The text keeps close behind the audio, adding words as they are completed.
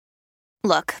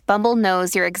Look, Bumble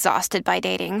knows you're exhausted by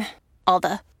dating. All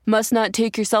the, must not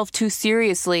take yourself too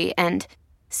seriously, and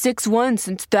 6'1"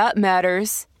 since that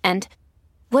matters, and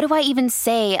what do I even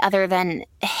say other than,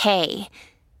 hey?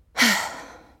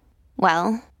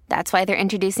 Well, that's why they're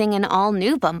introducing an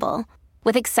all-new Bumble,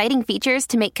 with exciting features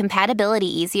to make compatibility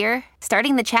easier,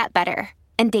 starting the chat better,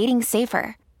 and dating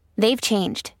safer. They've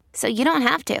changed, so you don't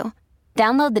have to.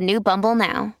 Download the new Bumble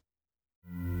now.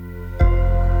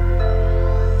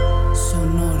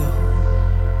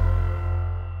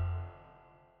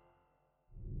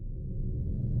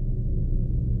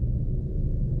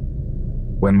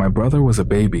 When my brother was a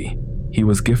baby, he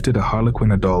was gifted a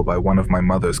Harlequin doll by one of my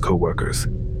mother's co-workers.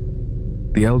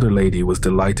 The elder lady was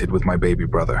delighted with my baby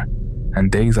brother,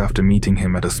 and days after meeting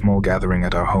him at a small gathering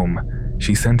at our home,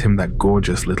 she sent him that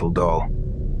gorgeous little doll.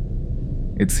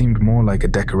 It seemed more like a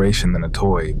decoration than a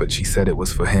toy, but she said it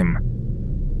was for him.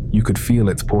 You could feel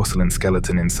its porcelain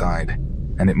skeleton inside,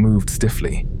 and it moved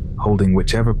stiffly, holding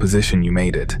whichever position you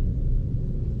made it.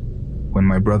 When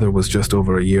my brother was just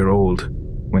over a year old,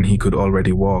 when he could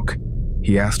already walk,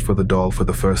 he asked for the doll for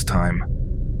the first time.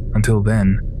 Until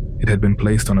then, it had been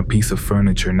placed on a piece of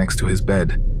furniture next to his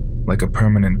bed, like a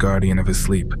permanent guardian of his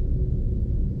sleep.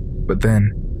 But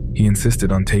then, he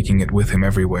insisted on taking it with him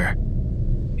everywhere.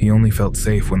 He only felt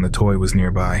safe when the toy was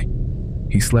nearby.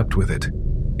 He slept with it,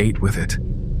 ate with it,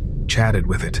 chatted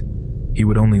with it. He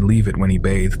would only leave it when he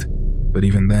bathed, but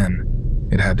even then,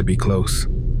 it had to be close.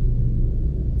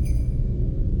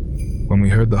 When we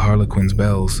heard the Harlequin's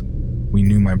bells, we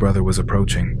knew my brother was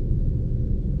approaching.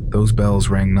 Those bells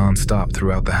rang non-stop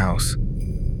throughout the house.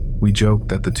 We joked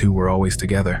that the two were always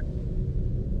together.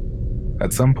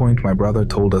 At some point, my brother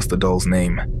told us the doll's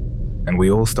name, and we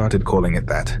all started calling it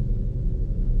that.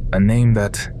 A name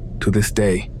that, to this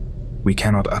day, we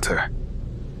cannot utter,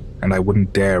 and I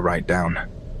wouldn't dare write down.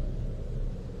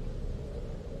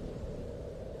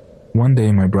 One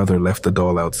day, my brother left the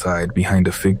doll outside behind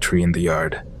a fig tree in the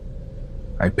yard.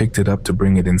 I picked it up to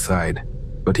bring it inside,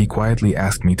 but he quietly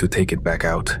asked me to take it back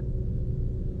out.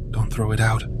 "Don't throw it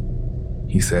out,"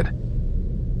 he said.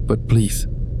 "But please,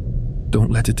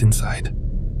 don't let it inside."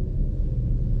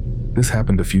 This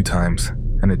happened a few times,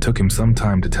 and it took him some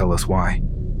time to tell us why.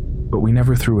 But we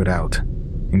never threw it out,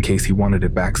 in case he wanted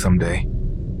it back someday,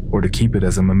 or to keep it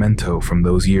as a memento from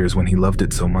those years when he loved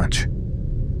it so much.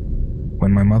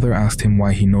 When my mother asked him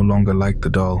why he no longer liked the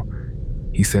doll,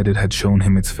 he said it had shown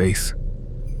him its face.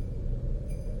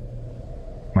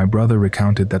 My brother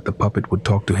recounted that the puppet would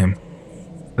talk to him,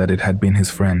 that it had been his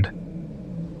friend,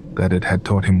 that it had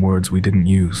taught him words we didn't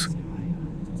use,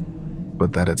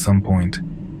 but that at some point,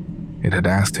 it had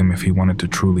asked him if he wanted to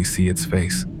truly see its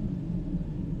face.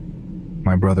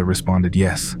 My brother responded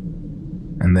yes,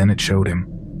 and then it showed him.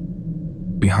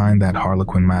 Behind that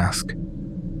Harlequin mask,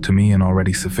 to me an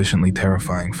already sufficiently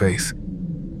terrifying face,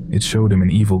 it showed him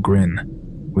an evil grin,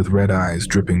 with red eyes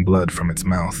dripping blood from its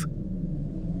mouth.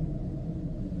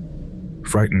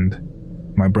 Frightened,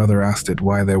 my brother asked it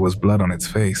why there was blood on its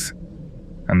face,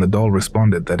 and the doll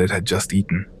responded that it had just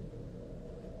eaten.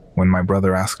 When my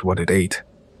brother asked what it ate,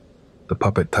 the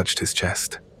puppet touched his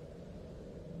chest.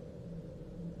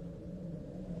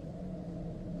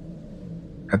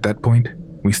 At that point,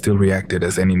 we still reacted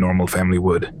as any normal family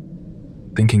would,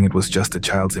 thinking it was just a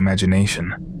child's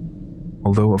imagination,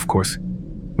 although, of course,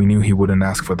 we knew he wouldn't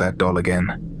ask for that doll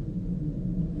again.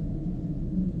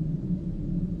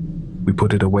 We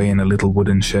put it away in a little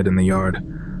wooden shed in the yard,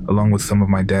 along with some of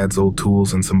my dad's old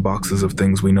tools and some boxes of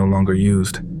things we no longer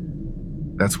used.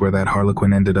 That's where that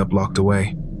Harlequin ended up locked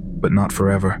away, but not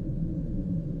forever.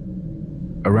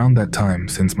 Around that time,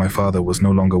 since my father was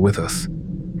no longer with us,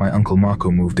 my uncle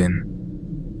Marco moved in.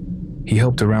 He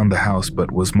helped around the house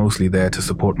but was mostly there to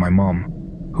support my mom,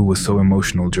 who was so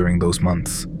emotional during those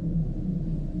months.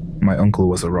 My uncle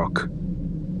was a rock.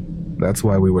 That's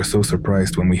why we were so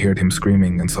surprised when we heard him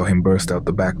screaming and saw him burst out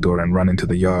the back door and run into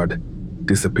the yard,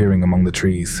 disappearing among the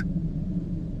trees.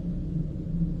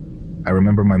 I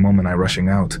remember my mom and I rushing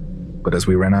out, but as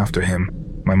we ran after him,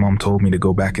 my mom told me to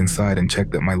go back inside and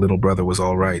check that my little brother was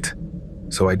all right.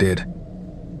 So I did.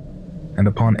 And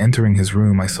upon entering his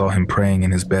room, I saw him praying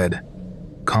in his bed,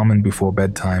 common before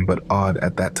bedtime but odd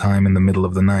at that time in the middle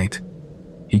of the night.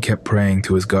 He kept praying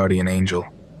to his guardian angel,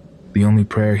 the only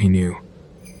prayer he knew.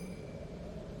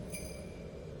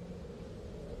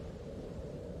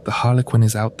 "The Harlequin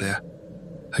is out there.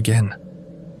 Again,"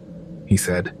 he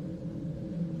said.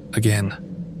 "Again."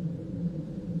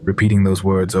 Repeating those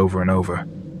words over and over.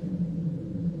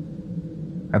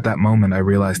 At that moment, I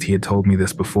realized he had told me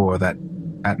this before, that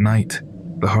at night,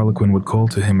 the Harlequin would call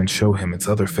to him and show him its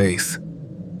other face.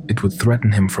 It would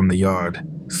threaten him from the yard,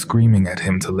 screaming at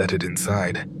him to let it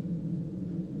inside.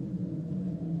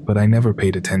 But I never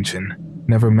paid attention,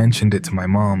 never mentioned it to my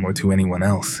mom or to anyone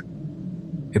else.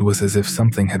 It was as if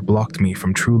something had blocked me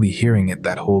from truly hearing it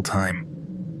that whole time.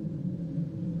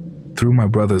 Through my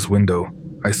brother's window,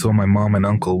 I saw my mom and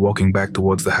uncle walking back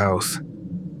towards the house.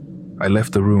 I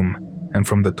left the room, and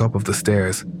from the top of the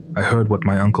stairs, I heard what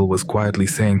my uncle was quietly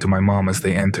saying to my mom as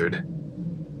they entered.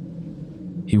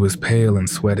 He was pale and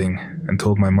sweating, and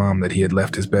told my mom that he had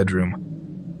left his bedroom,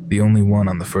 the only one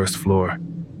on the first floor,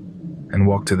 and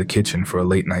walked to the kitchen for a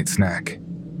late-night snack.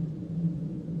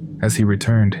 As he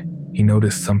returned, he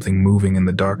noticed something moving in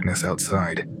the darkness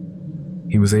outside.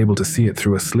 He was able to see it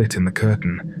through a slit in the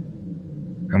curtain,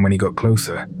 and when he got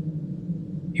closer,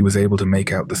 he was able to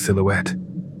make out the silhouette.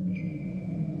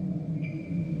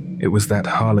 It was that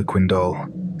Harlequin doll,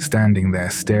 standing there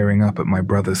staring up at my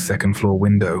brother's second-floor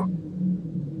window,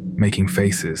 making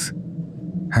faces,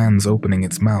 hands opening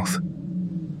its mouth,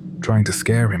 trying to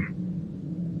scare him.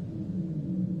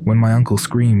 When my uncle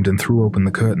screamed and threw open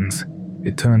the curtains,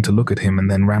 it turned to look at him and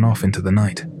then ran off into the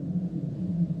night.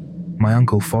 My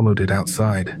uncle followed it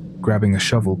outside, grabbing a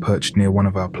shovel perched near one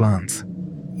of our plants.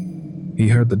 He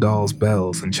heard the doll's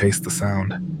bells and chased the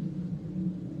sound.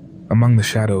 Among the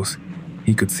shadows,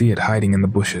 he could see it hiding in the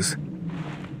bushes.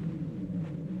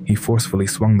 He forcefully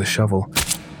swung the shovel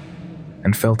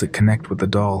and felt it connect with the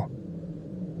doll.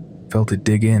 Felt it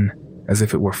dig in as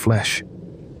if it were flesh,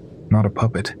 not a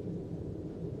puppet.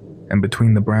 And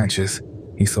between the branches,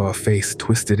 he saw a face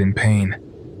twisted in pain,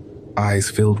 eyes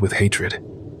filled with hatred.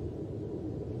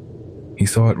 He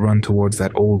saw it run towards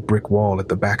that old brick wall at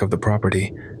the back of the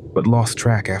property, but lost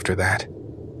track after that.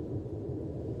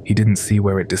 He didn't see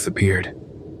where it disappeared.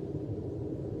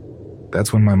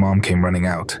 That's when my mom came running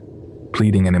out,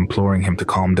 pleading and imploring him to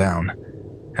calm down,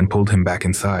 and pulled him back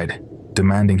inside,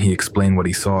 demanding he explain what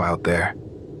he saw out there.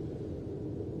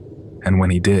 And when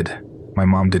he did, my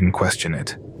mom didn't question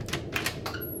it.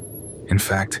 In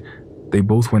fact, they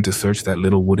both went to search that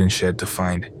little wooden shed to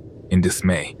find, in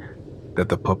dismay, that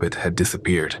the puppet had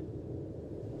disappeared.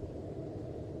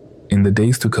 In the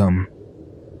days to come,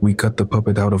 we cut the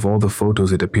puppet out of all the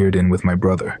photos it appeared in with my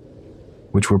brother,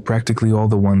 which were practically all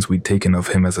the ones we'd taken of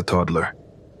him as a toddler.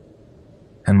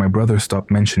 And my brother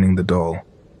stopped mentioning the doll.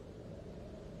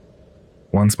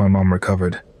 Once my mom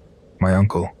recovered, my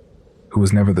uncle, who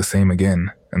was never the same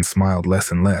again and smiled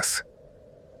less and less,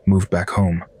 moved back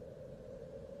home.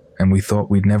 And we thought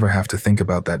we'd never have to think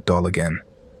about that doll again,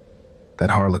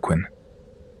 that Harlequin.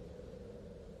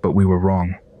 But we were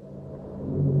wrong.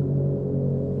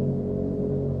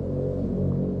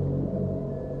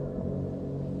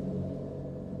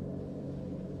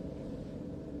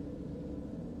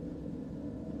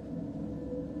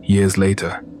 Years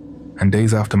later, and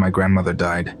days after my grandmother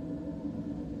died,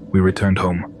 we returned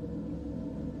home.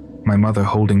 My mother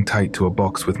holding tight to a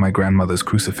box with my grandmother's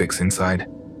crucifix inside.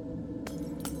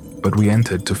 But we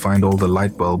entered to find all the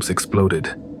light bulbs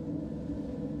exploded.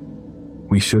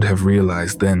 We should have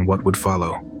realized then what would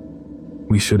follow.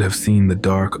 We should have seen the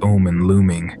dark omen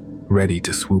looming, ready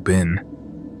to swoop in.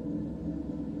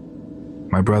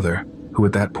 My brother, who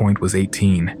at that point was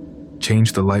 18,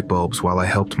 changed the light bulbs while I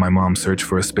helped my mom search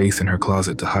for a space in her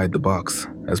closet to hide the box,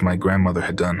 as my grandmother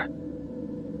had done.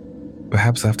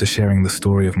 Perhaps after sharing the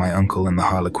story of my uncle and the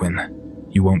Harlequin,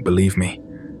 you won't believe me.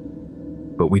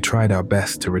 But we tried our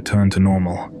best to return to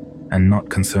normal and not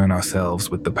concern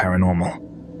ourselves with the paranormal.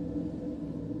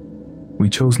 We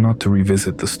chose not to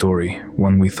revisit the story,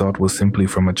 one we thought was simply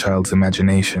from a child's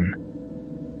imagination.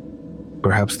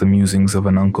 Perhaps the musings of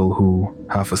an uncle who,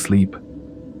 half asleep,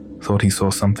 thought he saw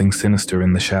something sinister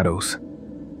in the shadows.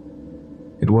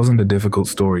 It wasn't a difficult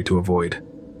story to avoid.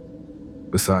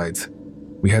 Besides,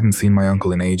 we hadn't seen my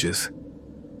uncle in ages.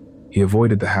 He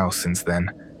avoided the house since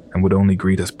then, and would only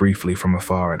greet us briefly from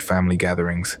afar at family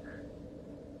gatherings.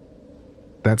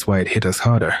 That's why it hit us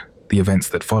harder, the events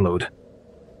that followed.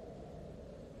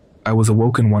 I was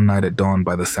awoken one night at dawn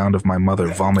by the sound of my mother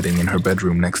vomiting in her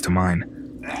bedroom next to mine.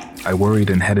 I worried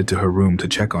and headed to her room to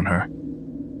check on her.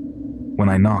 When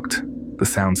I knocked, the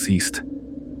sound ceased,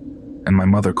 and my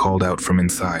mother called out from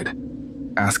inside,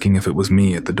 asking if it was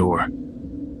me at the door.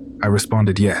 I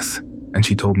responded yes, and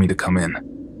she told me to come in.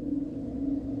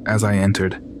 As I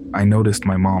entered, I noticed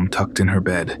my mom tucked in her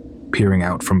bed, peering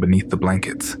out from beneath the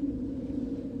blankets.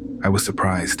 I was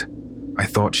surprised. I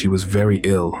thought she was very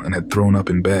ill and had thrown up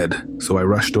in bed, so I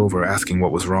rushed over asking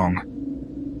what was wrong.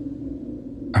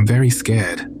 "I'm very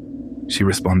scared," she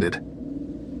responded.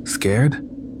 "Scared?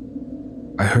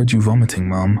 I heard you vomiting,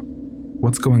 Mom.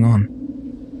 What's going on?"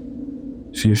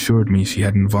 She assured me she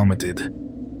hadn't vomited.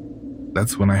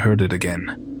 That's when I heard it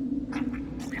again.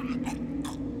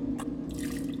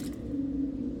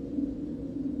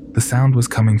 sound was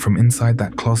coming from inside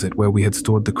that closet where we had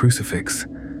stored the crucifix.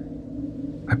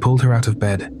 I pulled her out of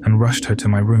bed and rushed her to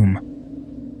my room.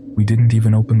 We didn't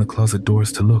even open the closet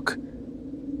doors to look.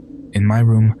 In my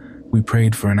room, we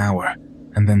prayed for an hour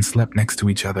and then slept next to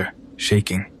each other,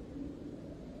 shaking.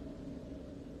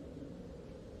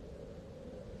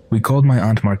 We called my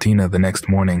Aunt Martina the next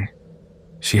morning.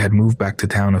 She had moved back to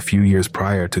town a few years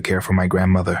prior to care for my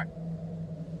grandmother.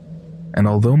 And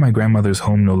although my grandmother's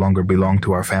home no longer belonged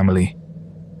to our family,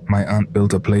 my aunt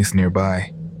built a place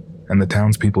nearby, and the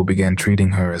townspeople began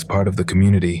treating her as part of the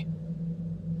community.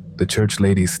 The church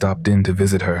ladies stopped in to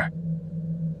visit her.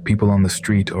 People on the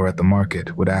street or at the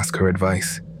market would ask her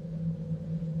advice.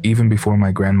 Even before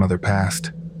my grandmother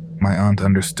passed, my aunt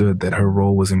understood that her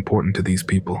role was important to these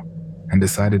people and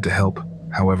decided to help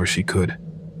however she could.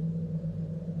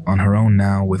 On her own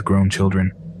now, with grown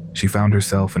children, she found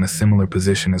herself in a similar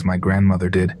position as my grandmother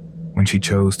did when she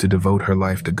chose to devote her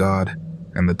life to God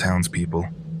and the townspeople.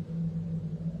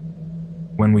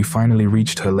 When we finally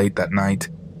reached her late that night,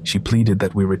 she pleaded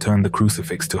that we return the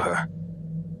crucifix to her.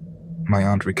 My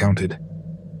aunt recounted,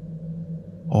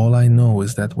 "All I know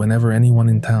is that whenever anyone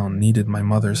in town needed my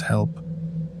mother's help,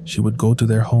 she would go to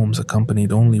their homes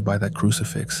accompanied only by that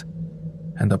crucifix,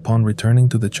 and upon returning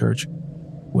to the church,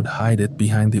 would hide it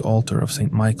behind the altar of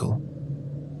St. Michael.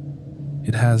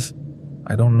 It has,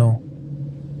 I don't know,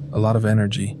 a lot of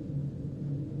energy.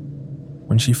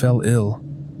 When she fell ill,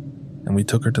 and we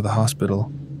took her to the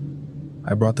hospital,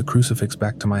 I brought the crucifix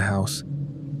back to my house,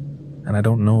 and I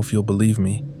don't know if you'll believe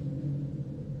me,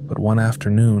 but one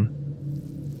afternoon,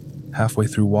 halfway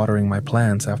through watering my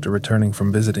plants after returning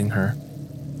from visiting her,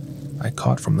 I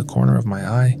caught from the corner of my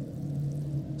eye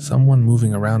someone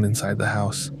moving around inside the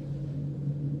house.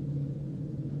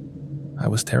 I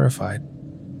was terrified,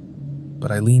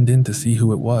 but I leaned in to see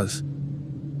who it was,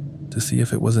 to see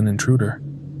if it was an intruder,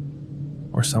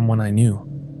 or someone I knew,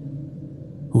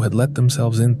 who had let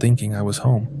themselves in thinking I was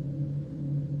home.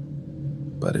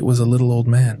 But it was a little old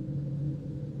man,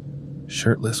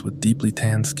 shirtless with deeply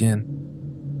tanned skin,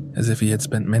 as if he had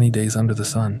spent many days under the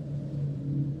sun,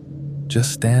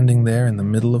 just standing there in the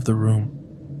middle of the room,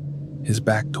 his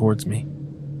back towards me.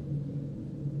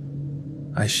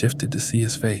 I shifted to see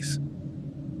his face.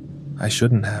 I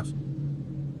shouldn't have.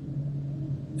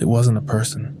 It wasn't a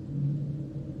person.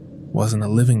 Wasn't a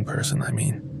living person, I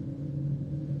mean.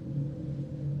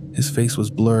 His face was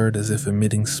blurred as if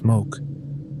emitting smoke.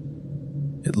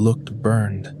 It looked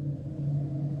burned.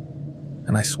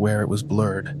 And I swear it was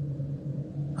blurred.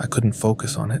 I couldn't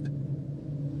focus on it,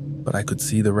 but I could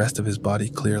see the rest of his body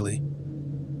clearly.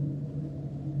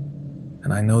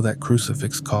 And I know that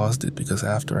crucifix caused it because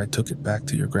after I took it back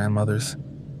to your grandmother's,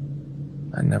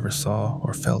 I never saw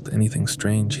or felt anything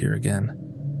strange here again.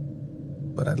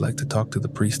 But I'd like to talk to the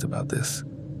priest about this.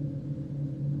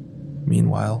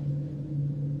 Meanwhile,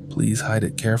 please hide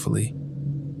it carefully,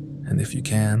 and if you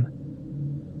can,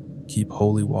 keep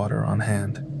holy water on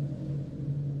hand.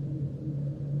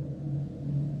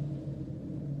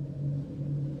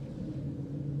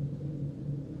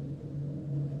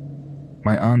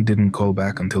 My aunt didn't call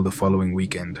back until the following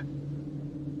weekend,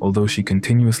 although she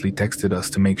continuously texted us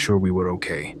to make sure we were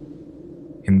okay.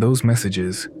 In those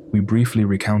messages, we briefly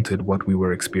recounted what we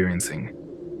were experiencing,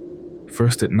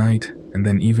 first at night and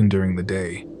then even during the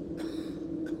day.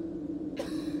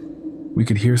 We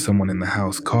could hear someone in the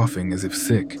house coughing as if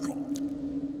sick.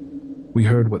 We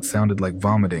heard what sounded like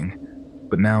vomiting,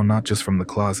 but now not just from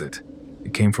the closet.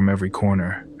 It came from every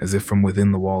corner, as if from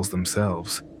within the walls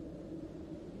themselves.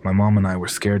 My mom and I were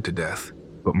scared to death,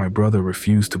 but my brother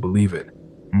refused to believe it,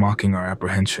 mocking our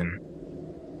apprehension.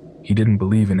 He didn't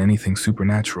believe in anything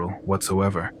supernatural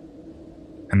whatsoever,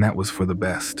 and that was for the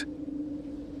best.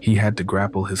 He had to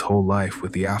grapple his whole life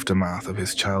with the aftermath of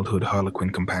his childhood Harlequin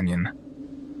companion.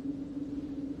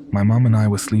 My mom and I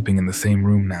were sleeping in the same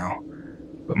room now,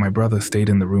 but my brother stayed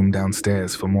in the room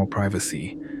downstairs for more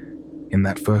privacy. In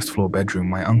that first-floor bedroom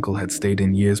my uncle had stayed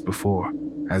in years before,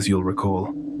 as you'll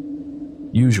recall.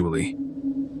 Usually,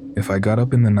 if I got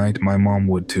up in the night, my mom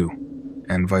would too,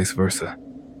 and vice versa.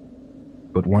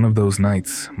 But one of those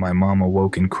nights, my mom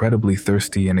awoke incredibly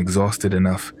thirsty and exhausted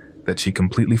enough that she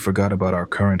completely forgot about our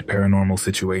current paranormal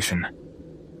situation.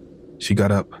 She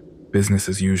got up, business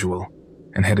as usual,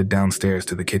 and headed downstairs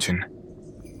to the kitchen.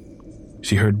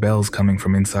 She heard bells coming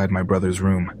from inside my brother's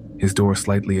room, his door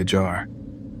slightly ajar.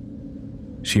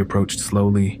 She approached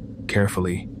slowly,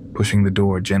 carefully, pushing the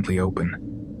door gently open.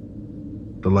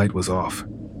 The light was off.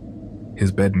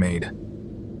 His bed made.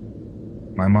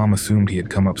 My mom assumed he had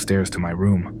come upstairs to my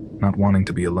room, not wanting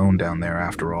to be alone down there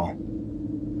after all.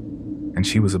 And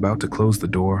she was about to close the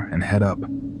door and head up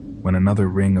when another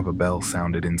ring of a bell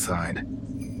sounded inside.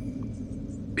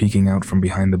 Peeking out from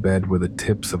behind the bed were the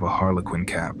tips of a Harlequin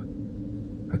cap,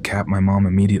 a cap my mom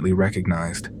immediately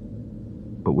recognized,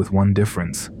 but with one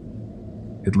difference.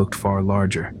 It looked far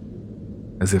larger,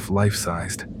 as if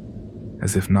life-sized,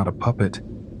 as if not a puppet,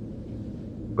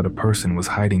 but a person was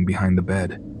hiding behind the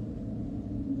bed.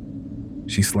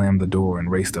 She slammed the door and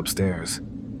raced upstairs.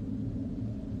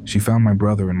 She found my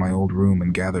brother in my old room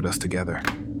and gathered us together.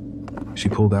 She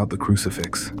pulled out the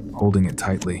crucifix, holding it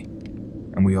tightly,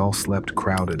 and we all slept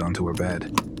crowded onto her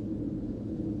bed.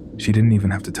 She didn't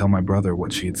even have to tell my brother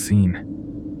what she had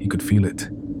seen. He could feel it.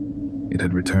 It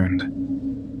had returned.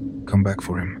 Come back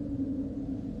for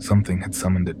him. Something had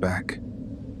summoned it back.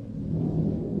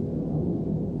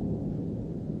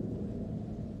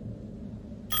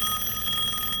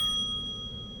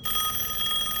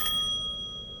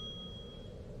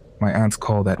 My aunt's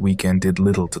call that weekend did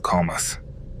little to calm us.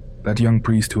 That young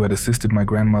priest who had assisted my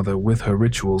grandmother with her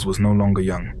rituals was no longer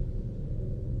young.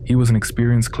 He was an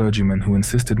experienced clergyman who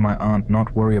insisted my aunt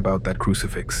not worry about that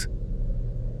crucifix,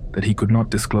 that he could not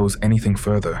disclose anything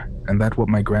further, and that what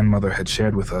my grandmother had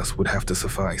shared with us would have to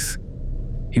suffice.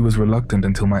 He was reluctant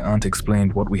until my aunt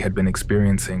explained what we had been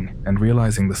experiencing, and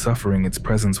realizing the suffering its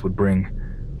presence would bring,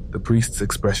 the priest's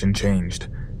expression changed.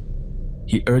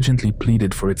 He urgently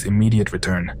pleaded for its immediate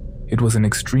return. It was an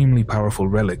extremely powerful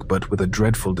relic, but with a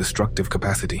dreadful destructive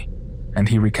capacity, and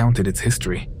he recounted its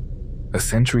history. A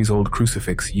centuries-old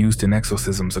crucifix used in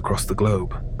exorcisms across the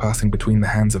globe, passing between the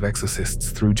hands of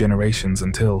exorcists through generations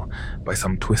until, by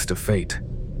some twist of fate,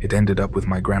 it ended up with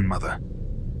my grandmother.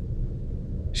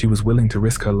 She was willing to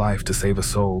risk her life to save a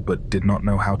soul, but did not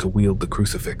know how to wield the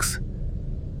crucifix.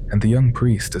 And the young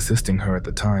priest assisting her at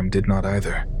the time did not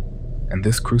either. And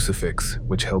this crucifix,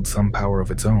 which held some power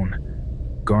of its own,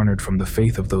 garnered from the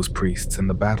faith of those priests and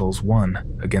the battles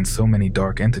won against so many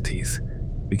dark entities,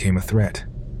 became a threat,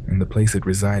 and the place it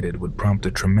resided would prompt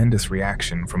a tremendous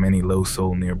reaction from any low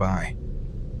soul nearby.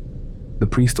 The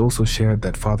priest also shared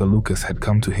that Father Lucas had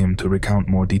come to him to recount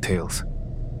more details.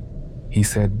 He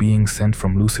said beings sent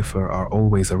from Lucifer are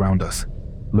always around us,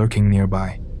 lurking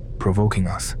nearby, provoking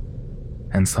us,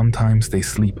 and sometimes they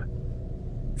sleep,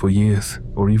 for years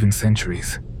or even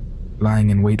centuries,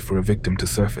 lying in wait for a victim to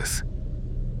surface.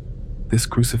 This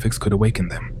crucifix could awaken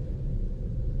them,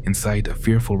 incite a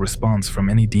fearful response from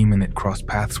any demon it crossed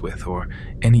paths with or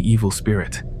any evil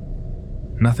spirit.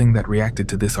 Nothing that reacted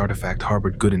to this artifact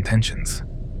harbored good intentions,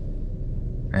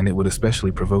 and it would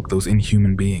especially provoke those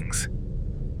inhuman beings.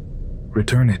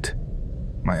 "Return it,"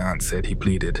 my aunt said. He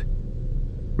pleaded.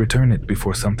 "Return it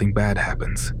before something bad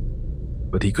happens."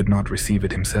 But he could not receive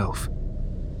it himself,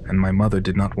 and my mother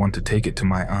did not want to take it to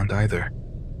my aunt either.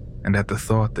 And at the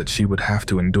thought that she would have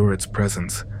to endure its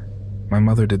presence, my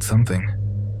mother did something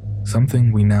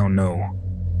we now know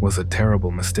was a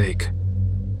terrible mistake.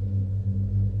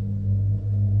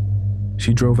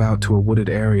 She drove out to a wooded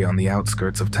area on the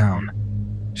outskirts of town.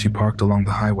 She parked along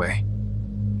the highway,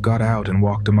 got out and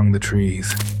walked among the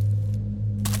trees,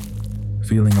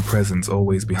 feeling a presence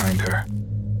always behind her.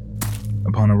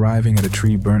 Upon arriving at a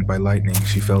tree burnt by lightning,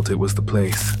 she felt it was the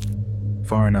place,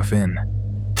 far enough in,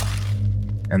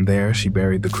 and there she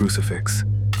buried the crucifix.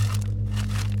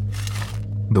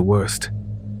 The worst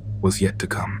was yet to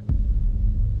come.